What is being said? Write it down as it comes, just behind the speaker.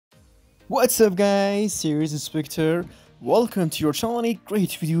What's up guys, here is Specter. Welcome to your channel. A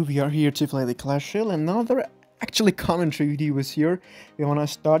great video. We are here to play the Clash Royale. Another actually commentary video is here. We wanna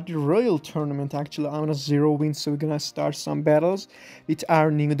start the Royal tournament. Actually I'm on a 0 win, so we're gonna start some battles with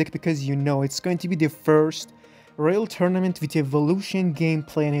our new deck because you know it's going to be the first Royal tournament with evolution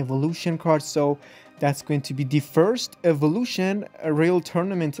gameplay and evolution cards. So that's going to be the first evolution Royal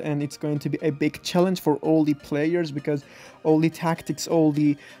tournament, and it's going to be a big challenge for all the players because all the tactics, all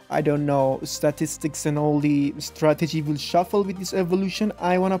the, I don't know, statistics and all the strategy will shuffle with this evolution.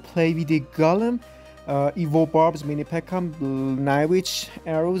 I wanna play with the Golem, Evo Barbs, Mini Pekka, Naiwich,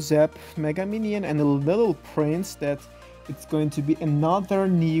 Arrow, Zap, Mega Minion, and a Little Prince. That it's going to be another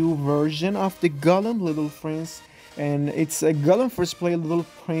new version of the Golem, Little Prince. And it's a Golem first play Little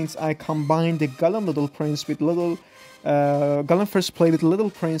Prince. I combined the Golem Little Prince with Golem first play with Little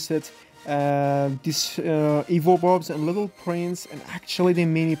Prince that this Evo Bobs and Little Prince, and actually the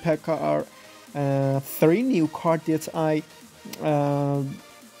Mini Pekka are 3 new cards that I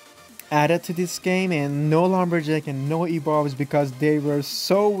added to this game, and no Lumberjack and no E-Bobs because they were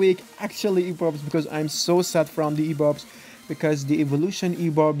so weak. Actually E-Bobs, because I'm so sad from the E-Bobs because the evolution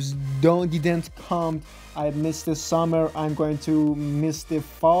E-Bobs didn't come. I missed the summer, I'm going to miss the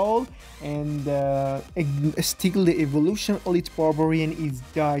fall, and still the evolution elite barbarian is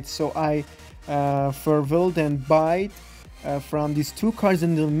died. So I farewelled and bite from these 2 cards,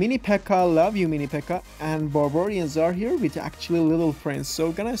 and the Mini Pekka, love you Mini Pekka, and barbarians are here with actually Little Prince. So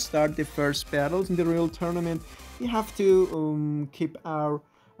we're gonna start the first battles in the real tournament. We have to keep our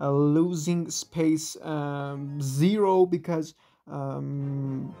losing space 0 because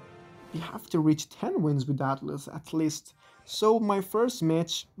we have to reach 10 wins with Atlas at least. So my first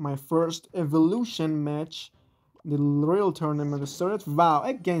match, my first evolution match, the real tournament started. Wow,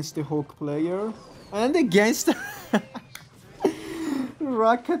 against the Hulk player and against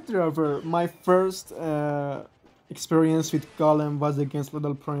Rocket Dropper. My first experience with Golem was against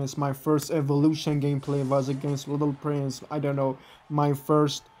Little Prince. My first evolution gameplay was against Little Prince. I don't know, my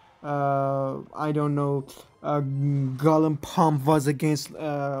first I don't know, Golem Pump was against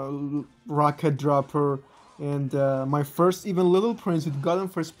Rocket Dropper, and my first even Little Prince with Golem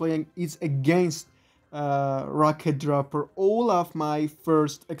first playing is against Rocket Dropper. All of my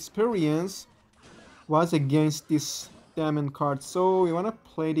first experience was against this diamond card. So we want to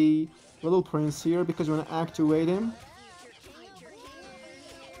play the Little Prince here because we want to activate him.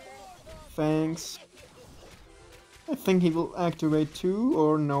 Thanks. I think he will activate too,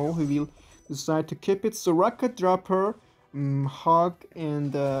 or no, he will decide to keep it. So Rocket Dropper, Hog,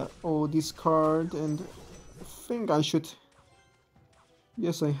 and oh, this card, and I think I should,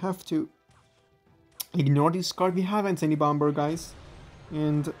 yes, I have to ignore this card. We haven't any Bomber, guys,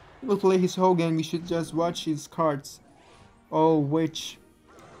 and we'll play his Hog, and we should just watch his cards. Oh, which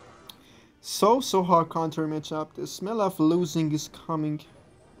so hard counter matchup. The smell of losing is coming.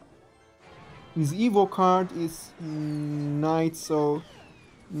 His Evo card is Knight, so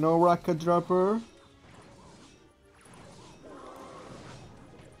no Rocket Dropper.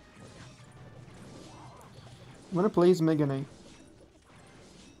 I'm gonna play his Mega Knight.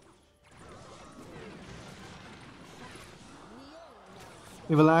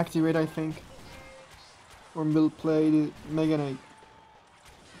 He will activate, I think. Or we'll play the Mega Knight.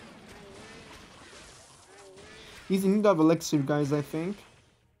 He's in need of elixir, guys, I think.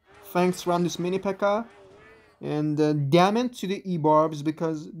 Thanks from this Mini Pekka, and damage to the E-Barbs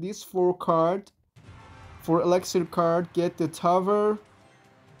because this 4 card for elixir card get the tower,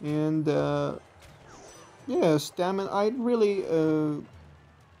 and yes, damn it, I really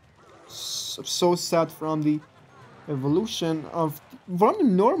so sad from the evolution of from the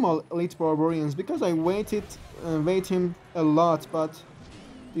normal elite barbarians because I waited him a lot, but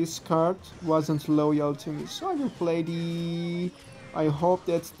this card wasn't loyal to me. So I will play the, I hope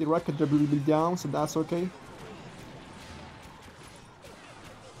that the Rocket Dropper will be down, so that's okay.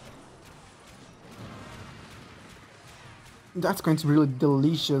 That's going to be really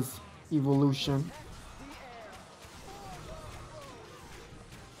delicious evolution.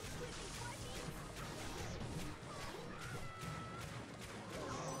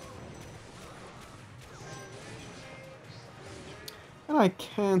 And I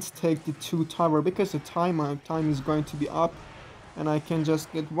can't take the 2 tower because the time is going to be up, and I can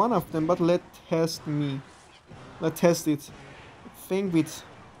just get one of them. But let's test it. I think with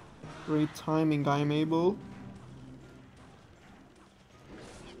great timing I am able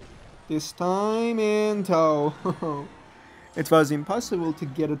this time, and oh, it was impossible to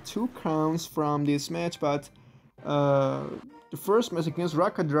get a 2 crowns from this match. But the first match against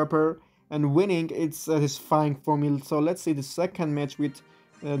Rocket Dropper and winning, it's satisfying for me. So let's see the second match with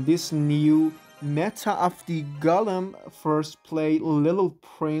this new meta of the Golem. First play Little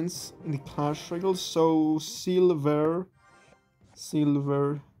Prince in the Clash Royale, so Silver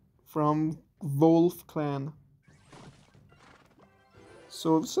from Wolf Clan.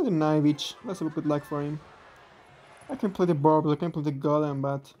 So this is a Knivage. Let's have a good luck for him. I can play the Barbs, I can play the Golem,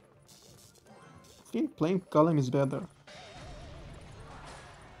 but I think playing Golem is better.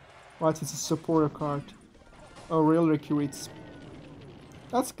 What is a supporter card? Oh, Royal Recruits.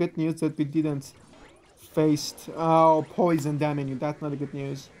 That's good news that we didn't face. Oh, poison, damn you. That's not a good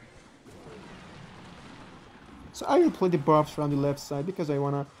news. So I will play the Barbs from the left side because I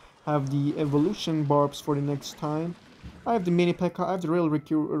wanna have the evolution Barbs for the next time. I have the mini P.E.K.K.A, I have the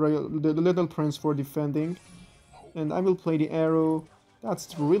the Little Prince for defending. And I will play the arrow.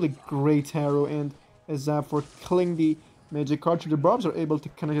 That's really great arrow, and a zap for killing the magic archer. The Barbs are able to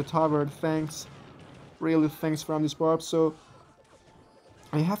connect the tower. Thanks. Really thanks from this Barb. So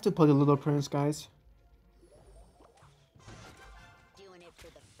I have to play the Little Prince, guys. Doing it for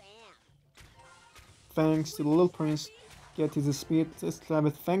the fam. Thanks to the Little Prince. Get his speed. Just have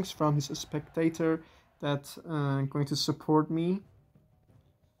it. Thanks from his spectator that's going to support me.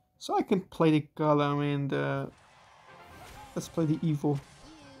 So I can play the Golem and let's play the Evo.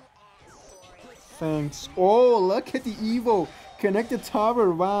 Thanks. Oh, look at the Evo. Connect the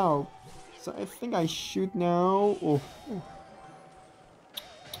tower. Wow. So I think I shoot now. Oh.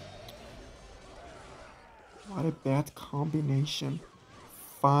 What a bad combination.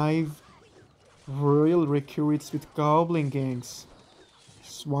 5 Royal Recruits with Goblin Gangs.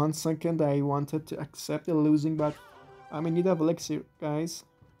 Just 1 second, I wanted to accept the losing, but I'm in need of elixir, guys.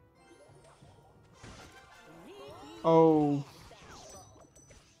 Oh.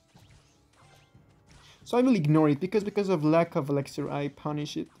 So I will ignore it because of lack of elixir I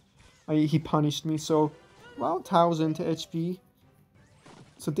punish it. He punished me, so well, 1000 HP.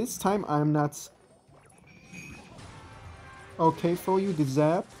 So this time I'm not okay for you, the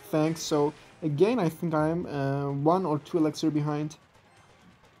zap. Thanks. So again I think I'm 1 or 2 elixir behind.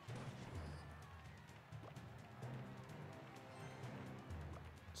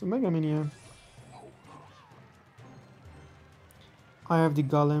 So Mega Minion. I have the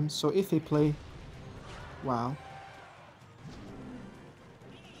Golem, so if they play... Wow.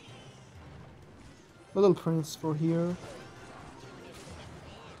 Little Prince for here.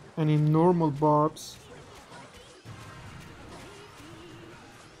 And in normal Barbs.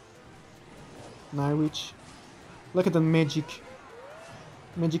 Knivage. Look at the magic.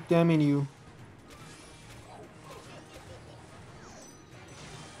 Magic damn in you.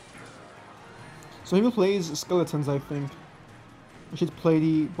 So he will play his skeletons, I think. I should play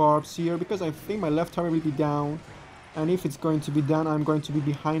the Barbs here because I think my left tower will be down. And if it's going to be down, I'm going to be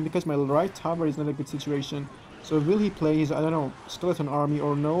behind because my right tower is not a good situation. So will he play his, I don't know, skeleton army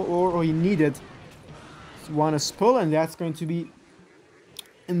or no? Or he needed one spell, and that's going to be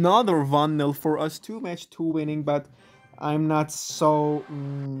another 1-0 for us. 2-match-2 winning, but I'm not so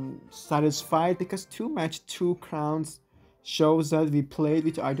satisfied because 2-match-2 crowns shows that we played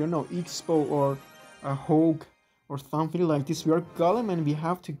with, I don't know, Expo or a Hogue or something like this. We are Golem and we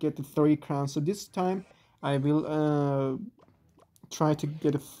have to get the 3 crowns. So this time I will try to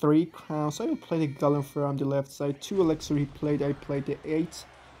get a 3 crowns. I will play the Golem from the left side. 2 elixir he played. I played the 8.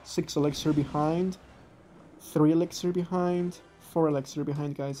 6 elixir behind. 3 elixir behind. 4 elixir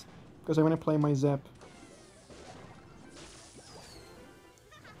behind, guys. Because I want to play my Zap.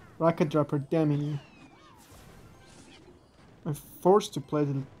 Rocket Dropper, damn you. I'm forced to play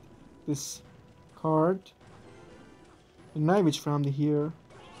this card. The Knivage from the here.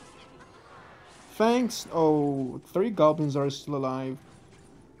 Thanks! Oh, 3 goblins are still alive.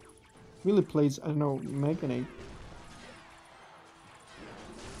 Really plays, I don't know, Meganate.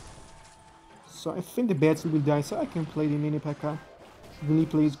 So I think the bats will die, so I can play the mini P.E.K.K.A. Will he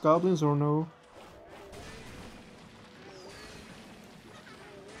plays goblins or no?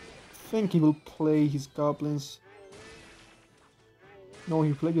 I think he will play his goblins. No,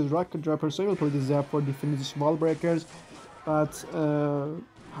 he played his Rocket Dropper, so he will play the Zap for defending his wall breakers. But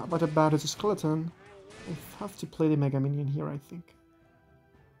what about his skeleton? I have to play the Mega Minion here, I think.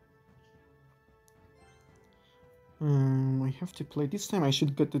 I have to play. This time I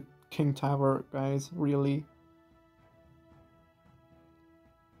should get the King Tower, guys, really.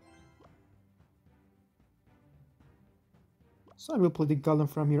 So I will play the Golem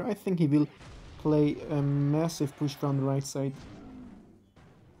from here. I think he will play a massive push from the right side.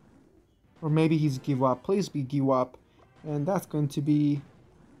 Or maybe he's give up. Please be give up. And that's going to be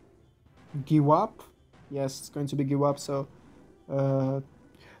give up. Yes, it's going to be give up. So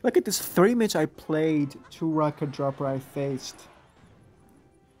look at this 3 match I played, 2 Rocket Dropper I faced.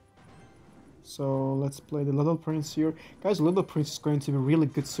 So let's play the Little Prince here. Guys, Little Prince is going to be really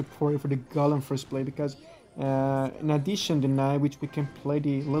good support for the Golem first play because in addition to Knight, which we can play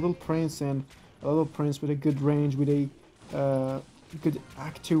the Little Prince and a Little Prince with a good range, with a good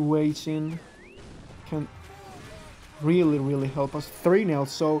activation, can really help us. 3-0,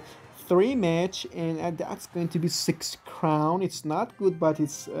 so 3 match, and that's going to be 6 crown. It's not good, but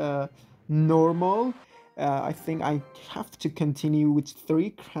it's normal. I think I have to continue with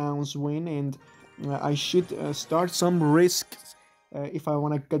 3 crowns win, and I should start some risks if I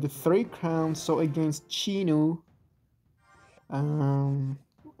want to get the 3 crowns. So against Chino,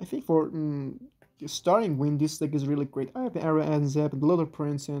 I think for the starting win, this deck is really great. I have the Arrow and Zap and the Little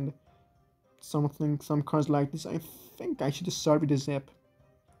Prince and some cards like this. I think I should just start with the Zap.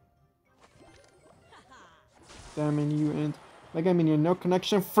 Damn you and Mega Minion, no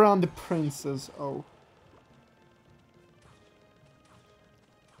connection from the princess. Oh.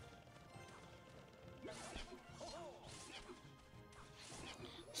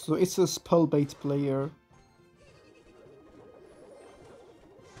 So it's a spellbait player.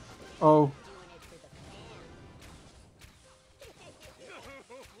 Oh.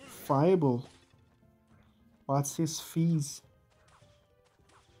 Fireball. What's his fees?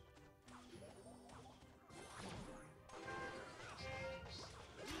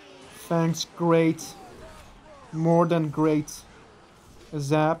 Thanks, great. More than great.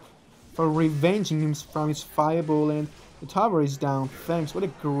 Zap for revenging him from his fireball, and the tower is down. Thanks, what a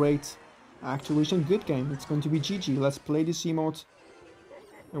great activation. Good game. It's going to be GG. Let's play this emote.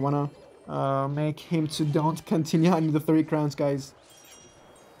 I wanna make him to don't continue under the 3 crowns, guys.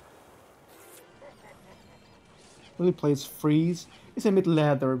 Really plays freeze. It's a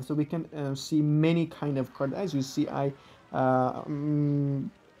mid-ladder, so we can see many kind of cards. As you see, I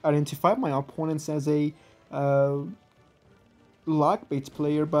identify my opponents as a lockbait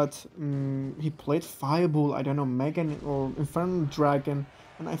player, but he played Fireball, I don't know, Megan or Infernal Dragon,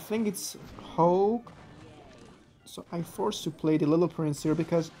 and I think it's Hogue. So I forced to play the Little Prince here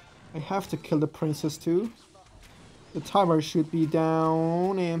because I have to kill the princess too. The tower should be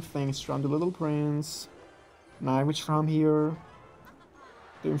down, and thanks from the Little Prince. Now which from here.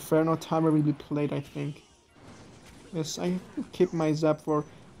 The Inferno tower will be played, I think. Yes, I keep my Zap for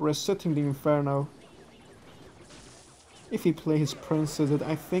resetting the Inferno. If he plays his princess,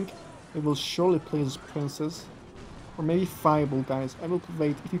 I think he will surely play his princess. Or maybe Fireball, guys. I will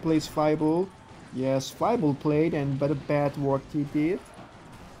wait. If he plays Fireball, yes, Fireball played, and but a bad work he did.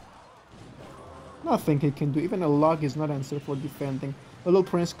 Nothing he can do. Even a log is not answer for defending. Little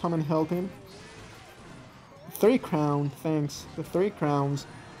Prince, come and help him. 3 crown, thanks. The 3 crowns.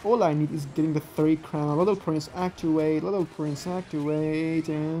 All I need is getting the 3 crown. Little Prince activate, Little Prince activate,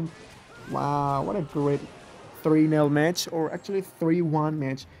 and wow, what a great 3-0 match, or actually 3-1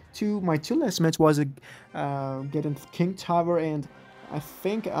 match. My two last match was getting King Tower, and I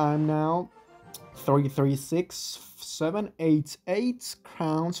think I'm now 3-3-6, 7, 8, 8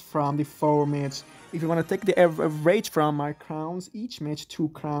 crowns from the 4 match. If you want to take the average from my crowns, each match 2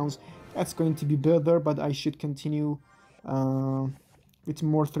 crowns. That's going to be better, but I should continue with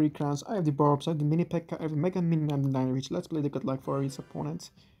more 3 crowns. I have the Barbs, I have the Mini P.E.K.K.A, I have the Mega Minion, and the Dynamite. Let's play the good luck for his opponent.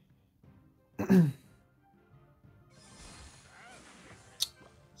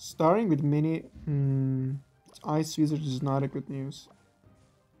 Starting with Mini, Ice Wizard is not a good news.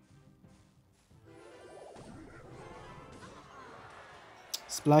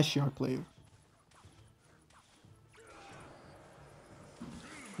 Splash Yard player.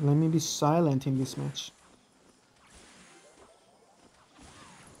 Let me be silent in this match.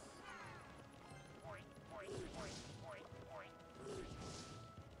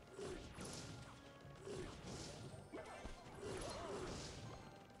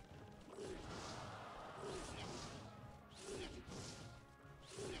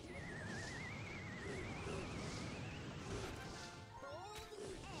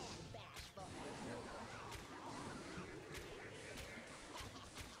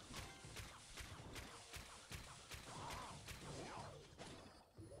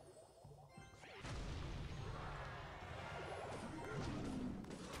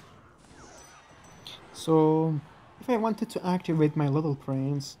 So, if I wanted to activate my Little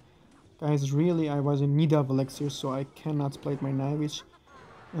Prince, guys, really I was in need of elixir, so I cannot play my Navich.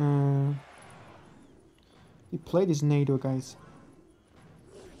 He played his NATO, guys.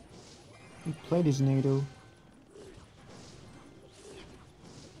 He played his NATO.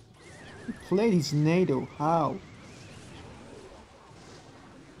 He played his NATO, how?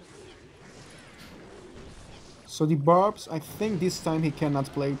 So the Barbs, I think this time he cannot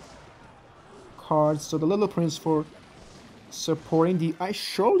play cards. So the Little Prince for supporting the...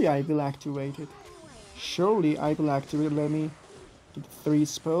 surely I will activate it. Surely I will activate it. Let me get 3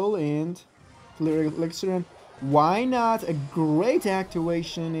 spell and clear elixir. And why not? A great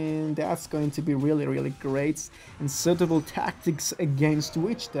activation, and that's going to be really, really great. And suitable tactics against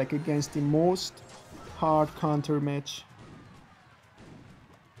which deck? Against the most hard counter match.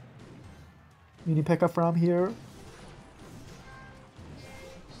 Mini P.E.K.K.A from here.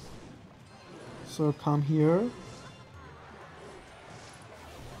 So come here.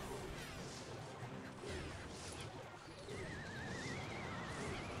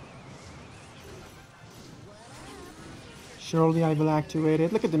 Surely I will activate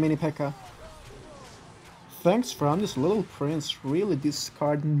it. Look at the mini P.E.K.K.A. Thanks from this little prince. Really, this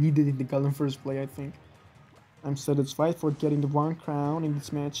card needed in the Golem first play, I think. I'm satisfied for getting the 1 crown in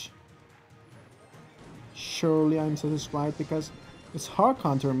this match. Surely I'm satisfied because it's hard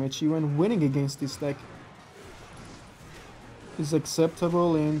counter match. Even winning against this deck is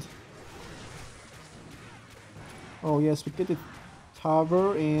acceptable. And oh yes, we get the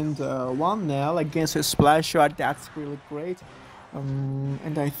tower and 1 nail against a splash shot. That's really great.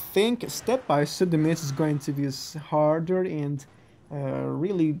 And I think step by step the match is going to be harder and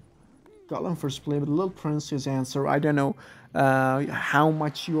really Golem first play, but Little Prince's answer. I don't know how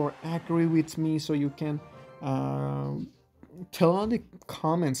much you agree with me, so you can tell in the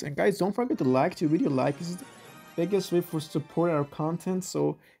comments. And guys, don't forget to like the video. Like is the biggest way for support our content.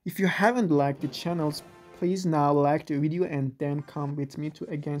 So if you haven't liked the channels, please now like the video and then come with me to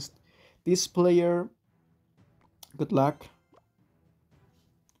against this player. Good luck.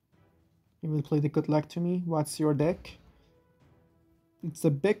 You will play the good luck to me. What's your deck? It's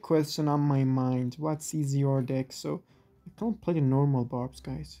a big question on my mind. What is your deck? So I can't play the normal barbs,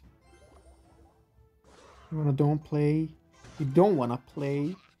 guys. You don't wanna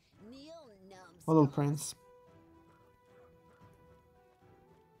play Little Prince.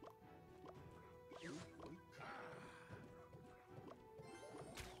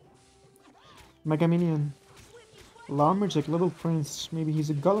 Mega Minion. Lumberjack, Little Prince. Maybe he's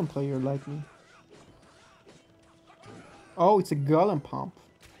a Golem player like me. Oh, it's a Golem pump.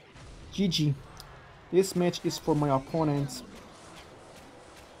 GG. This match is for my opponent.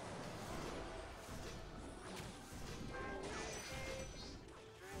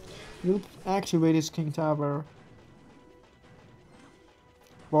 We'll activate his King Tower.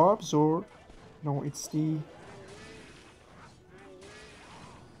 Barbs or... no, it's the...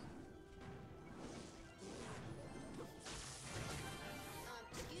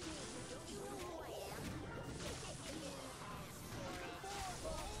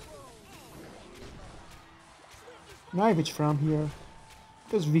 Knivage from here,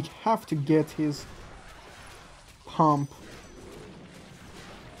 because we have to get his pump.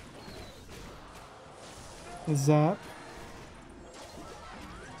 A zap.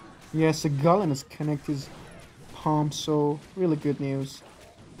 Yes, a Golem is connected his pump, so really good news.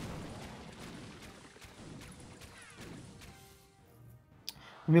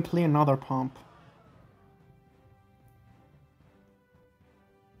 We play another pump.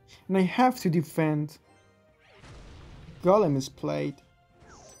 And I have to defend. Golem is played.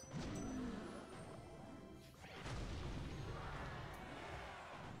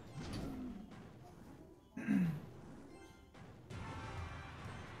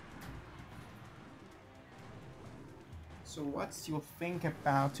 So what's your think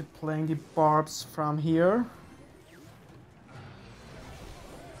about playing the barbs from here?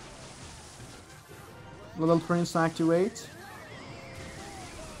 Little Prince activate.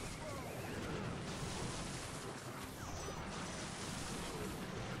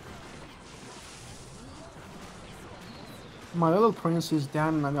 My Little Prince is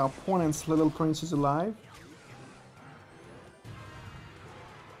down and my opponent's Little Prince is alive.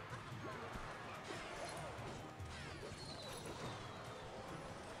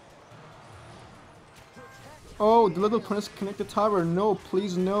 Oh, the Little Prince connected tower. No,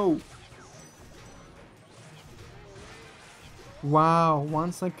 please no. Wow,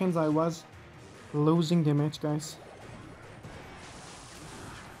 1 second I was losing the match, guys.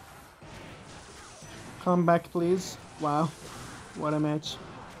 Come back, please. Wow, what a match.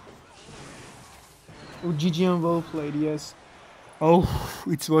 Oh, GG and well played, yes. Oh,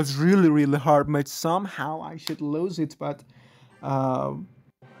 it was really hard match. Somehow I should lose it, but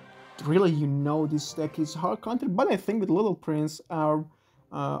really, you know, this deck is hard counter. But I think with Little Prince, our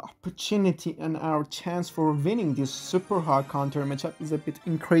opportunity and our chance for winning this super hard counter matchup is a bit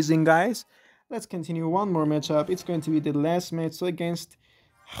increasing, guys. Let's continue one more matchup. It's going to be the last match, so against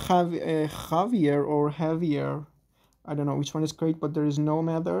Javier or Javier. I don't know which one is correct, but there is no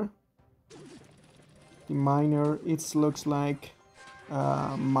matter. The miner, it looks like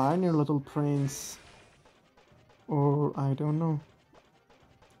Miner Little Prince, or I don't know,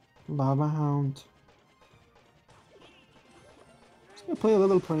 Lava Hound. Let's go play a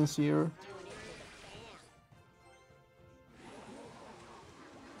Little Prince here.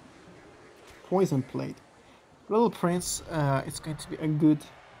 Poison Plate. Little Prince, it's going to be a good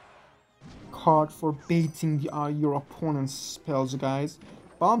card for baiting your opponent's spells, guys.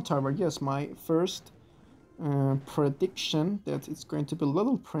 Bomb Tower, yes, my first prediction that it's going to be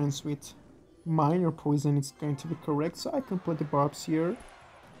Little Prince with minor poison, it's going to be correct, so I can put the barbs here.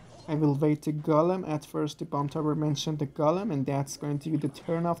 I will wait the Golem. At first the Bomb Tower mentioned the Golem, and that's going to be the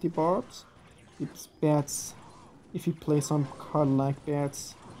turn of the barbs. It's bats, if you play some card like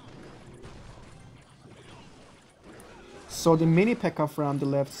bats. So the mini P.E.K.K.A from the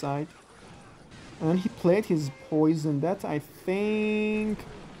left side, and he played his poison. That I think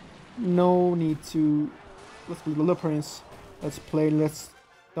no need to. Let's play Little Prince. Let's play. Let's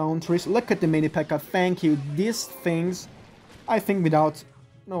don't risk. Look at the mini P.E.K.K.A. Thank you. These things, I think without.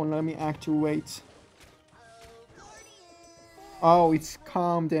 No, let me activate. Oh, it's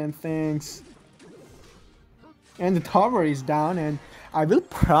calmed and thanks. And the tower is down, and I will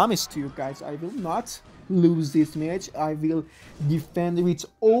promise to you guys, I will not lose this match. I will defend with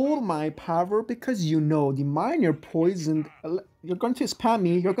all my power, because you know the miner poisoned. You're going to spam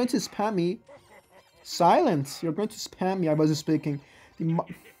me. You're going to spam me. Silence. You're going to spam me. I was speaking.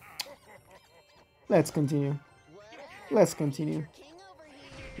 Let's continue. Let's continue.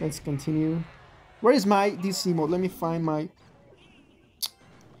 Let's continue. Where is my DC mode? Let me find my. You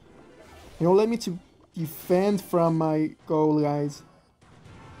know, let me to defend from my goal, guys.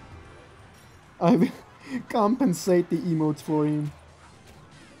 I will compensate the emotes for him.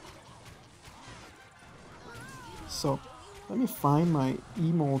 So, let me find my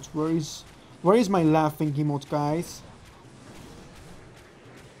emote. Where is my laughing emote, guys?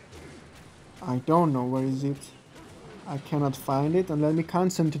 I don't know, where is it? I cannot find it, and let me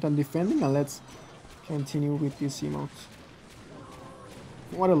concentrate on defending, and let's continue with this emote.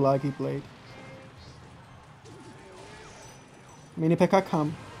 What a lucky play. Mini P.E.K.K.A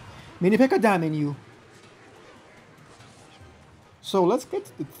come. Mini P.E.K.K.A damn you. So let's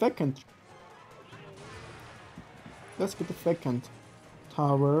get the second. Let's get the second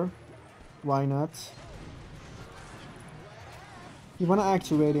tower. Why not? You wanna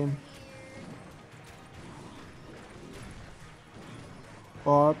activate him.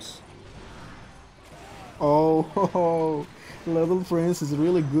 Barbs. Oh, ho, ho. Little Prince is a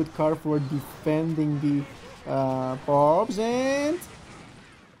really good card for defending the barbs, and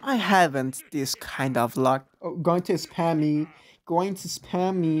I haven't this kind of luck. Oh, going to spam me. Going to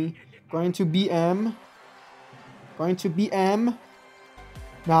spam me. Going to BM. Going to BM.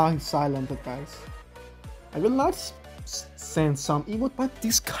 Now I'm silent, guys. I will not send some emote, but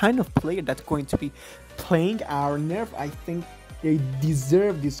this kind of player that's going to be playing our nerf, I think they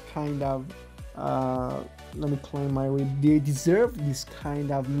deserve this kind of let me claim my way. They deserve this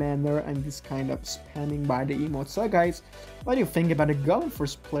kind of manner and this kind of spamming by the emotes. So guys, what do you think about the Golem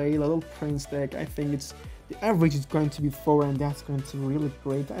first play Little Prince deck? I think it's the average is going to be 4, and that's going to be really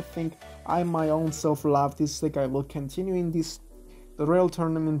great. I think I my own self love this deck. I will continue in the Royale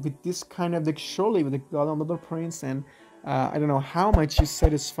tournament with this kind of deck, surely with the Golem Little Prince. And I don't know how much you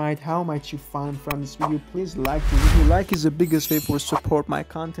satisfied, how much you found from this video. Please like the video. Like is the biggest way for support my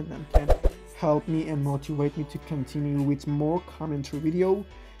content and can help me and motivate me to continue with more commentary video.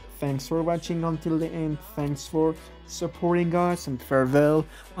 Thanks for watching until the end. Thanks for supporting us, and farewell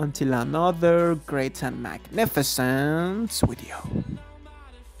until another great and magnificent video.